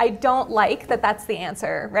 and I don't like that that's the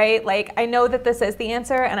answer, right? Like, I know that this is the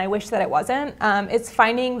answer, and I wish that it wasn't. It's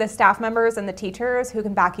finding the staff members and the teachers who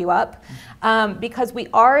can back you up, because we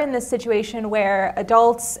are in this situation where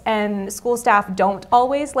adults and school staff don't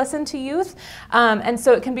always listen to youth, and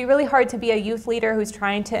so it can be really hard to be a youth leader who's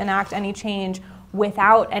trying to enact any change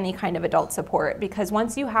without any kind of adult support, because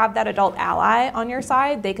once you have that adult ally on your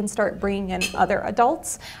side, they can start bringing in other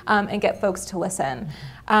adults and get folks to listen.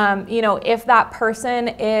 You know, if that person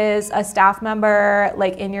is a staff member,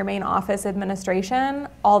 like in your main office administration,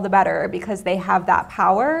 all the better, because they have that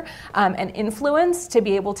power and influence to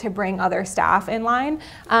be able to bring other staff in line.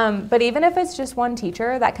 But even if it's just one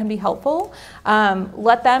teacher, that can be helpful.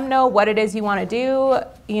 Let them know what it is you want to do.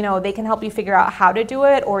 You know, they can help you figure out how to do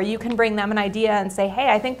it, or you can bring them an idea and say, hey,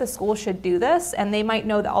 I think the school should do this, and they might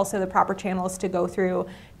know that also the proper channels to go through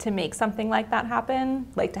to make something like that happen,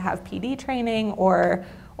 like to have PD training or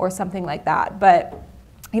something like that. But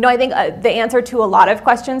you know, I think the answer to a lot of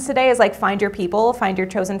questions today is like, find your people, find your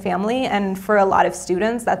chosen family, and for a lot of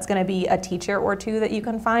students, that's going to be a teacher or two that you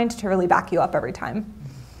can find to really back you up every time.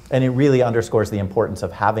 And it really underscores the importance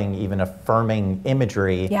of having even affirming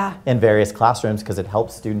imagery in various classrooms, because it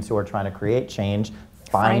helps students who are trying to create change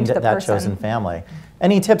find that chosen family.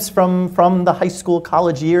 Any tips from the high school,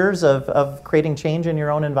 college years of creating change in your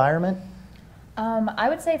own environment? I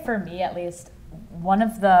would say, for me at least, one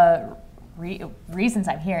of the reasons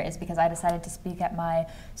I'm here is because I decided to speak at my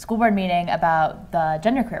school board meeting about the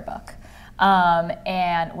genderqueer book,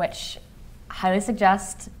 and which I highly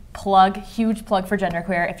suggest. Huge plug for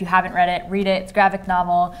genderqueer. If you haven't read it, read it. It's a graphic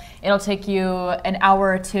novel. It'll take you an hour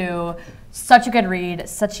or two. Such a good read,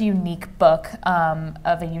 such a unique book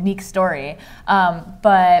of a unique story.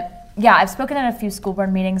 But yeah, I've spoken at a few school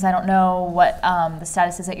board meetings. I don't know what the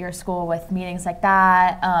status is at your school with meetings like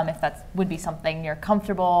that, if that would be something you're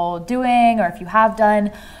comfortable doing or if you have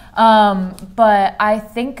done. But I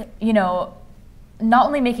think, you know, not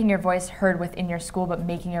only making your voice heard within your school, but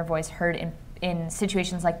making your voice heard in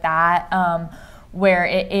situations like that, where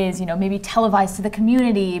it is, you know, maybe televised to the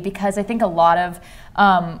community, because I think a lot of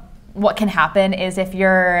what can happen is if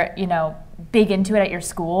you're, you know, big into it at your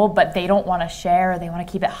school, but they don't want to share, or they want to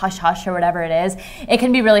keep it hush-hush or whatever it is, it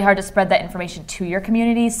can be really hard to spread that information to your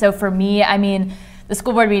community. So for me, I mean, the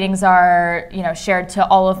school board meetings are, you know, shared to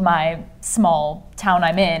all of my small town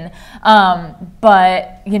I'm in.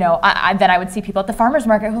 But, you know, then I would see people at the farmer's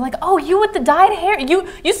market who are like, oh, you with the dyed hair,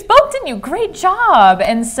 you spoke, didn't you? Great job.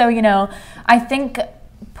 And so, you know, I think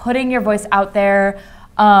putting your voice out there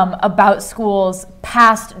about schools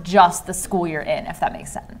past just the school you're in, if that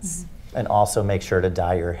makes sense. And also make sure to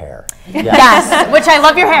dye your hair. Yes, which I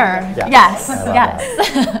love your hair. Yes.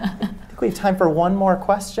 I think we have time for one more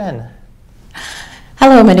question.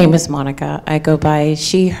 Hello, my name is Monica. I go by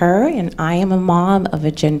she, her, and I am a mom of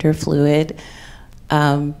a gender fluid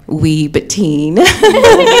but teen.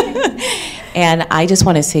 And I just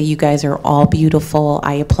want to say you guys are all beautiful.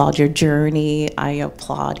 I applaud your journey. I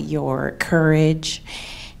applaud your courage.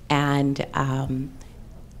 And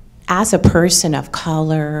as a person of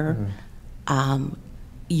color,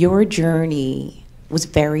 your journey was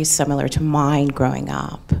very similar to mine growing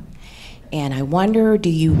up. And I wonder, do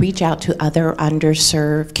you reach out to other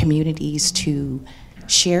underserved communities to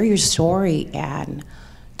share your story and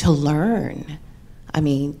to learn? I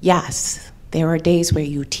mean, yes, there are days where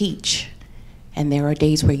you teach, and there are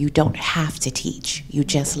days where you don't have to teach. You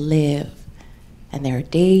just live. And there are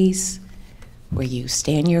days where you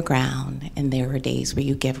stand your ground, and there are days where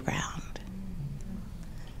you give ground.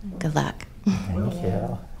 Good luck. Thank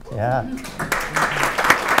you. Yeah.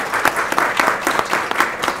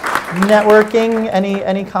 Networking,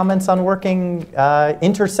 any comments on working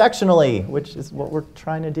intersectionally, which is what we're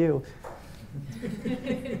trying to do?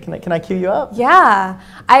 Can I cue you up? Yeah,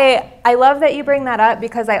 I love that you bring that up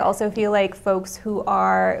because I also feel like folks who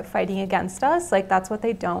are fighting against us, like that's what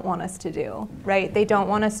they don't want us to do, right? They don't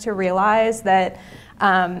want us to realize that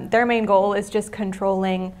their main goal is just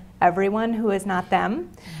controlling everyone who is not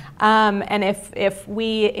them. And if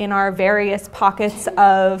we, in our various pockets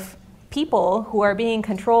of people who are being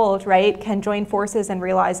controlled, right, can join forces and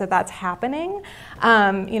realize that that's happening,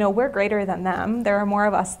 we're greater than them. There are more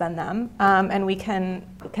of us than them, and we can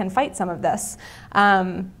fight some of this.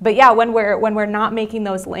 But yeah, when we're not making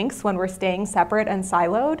those links, when we're staying separate and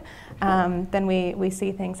siloed, then we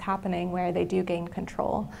see things happening where they do gain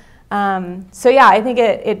control. So yeah, I think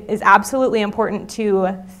it is absolutely important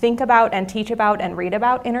to think about and teach about and read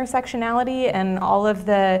about intersectionality and all of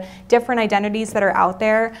the different identities that are out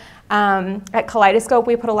there. At Kaleidoscope,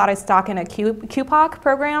 we put a lot of stock in a QPOC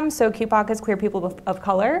program. So QPOC is queer people of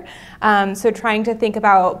color. So trying to think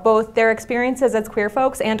about both their experiences as queer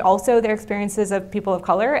folks and also their experiences of people of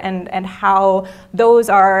color and how those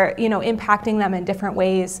are, impacting them in different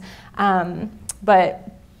ways. But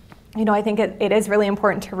I think it is really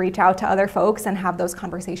important to reach out to other folks and have those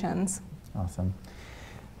conversations. Awesome.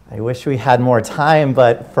 I wish we had more time,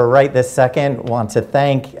 but for right this second, want to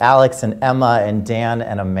thank Alex and Emma and Dan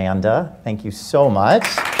and Amanda. Thank you so much.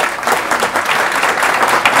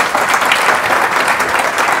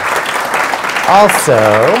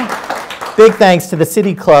 Also, big thanks to the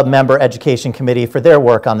City Club Member Education Committee for their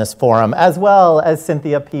work on this forum, as well as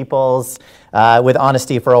Cynthia Peoples with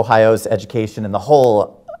Honesty for Ohio's Education and the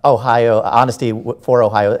whole Honesty for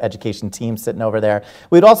Ohio education team sitting over there.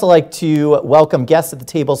 We'd also like to welcome guests at the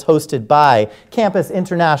tables hosted by Campus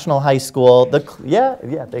International High School. They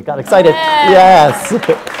got excited. Yes.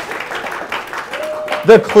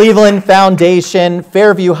 The Cleveland Foundation,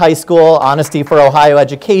 Fairview High School, Honesty for Ohio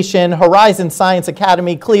Education, Horizon Science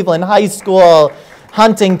Academy, Cleveland High School,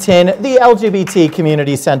 Huntington, the LGBT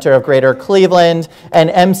Community Center of Greater Cleveland, and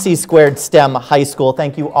MC Squared STEM High School.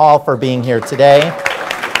 Thank you all for being here today.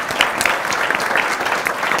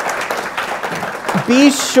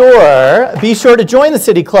 Be sure to join the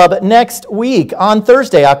City Club next week. On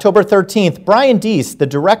Thursday, October 13th, Brian Deese, the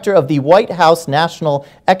director of the White House National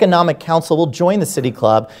Economic Council, will join the City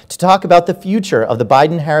Club to talk about the future of the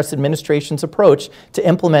Biden-Harris administration's approach to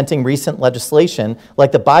implementing recent legislation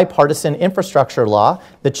like the Bipartisan Infrastructure Law,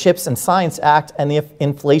 the CHIPS and Science Act, and the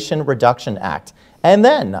Inflation Reduction Act. And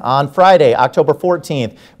then, on Friday, October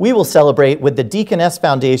 14th, we will celebrate with the Deaconess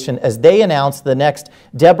Foundation as they announce the next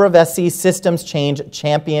Deborah Vesey Systems Change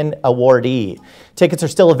Champion awardee. Tickets are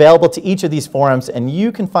still available to each of these forums, and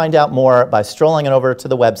you can find out more by strolling over to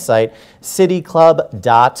the website,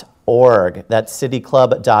 cityclub.org. That's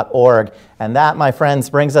cityclub.org. And that, my friends,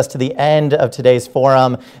 brings us to the end of today's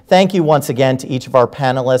forum. Thank you once again to each of our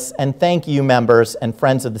panelists, and thank you, members and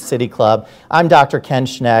friends of the City Club. I'm Dr. Ken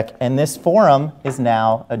Schneck, and this forum is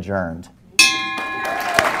now adjourned.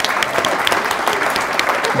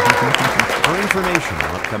 For information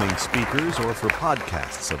on upcoming speakers or for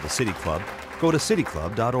podcasts of the City Club, go to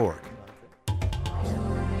cityclub.org.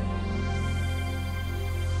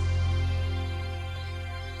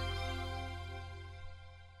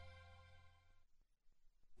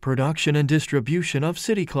 Production and distribution of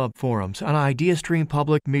City Club forums on IdeaStream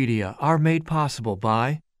Public Media are made possible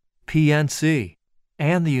by PNC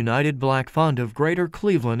and the United Black Fund of Greater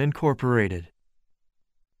Cleveland, Incorporated.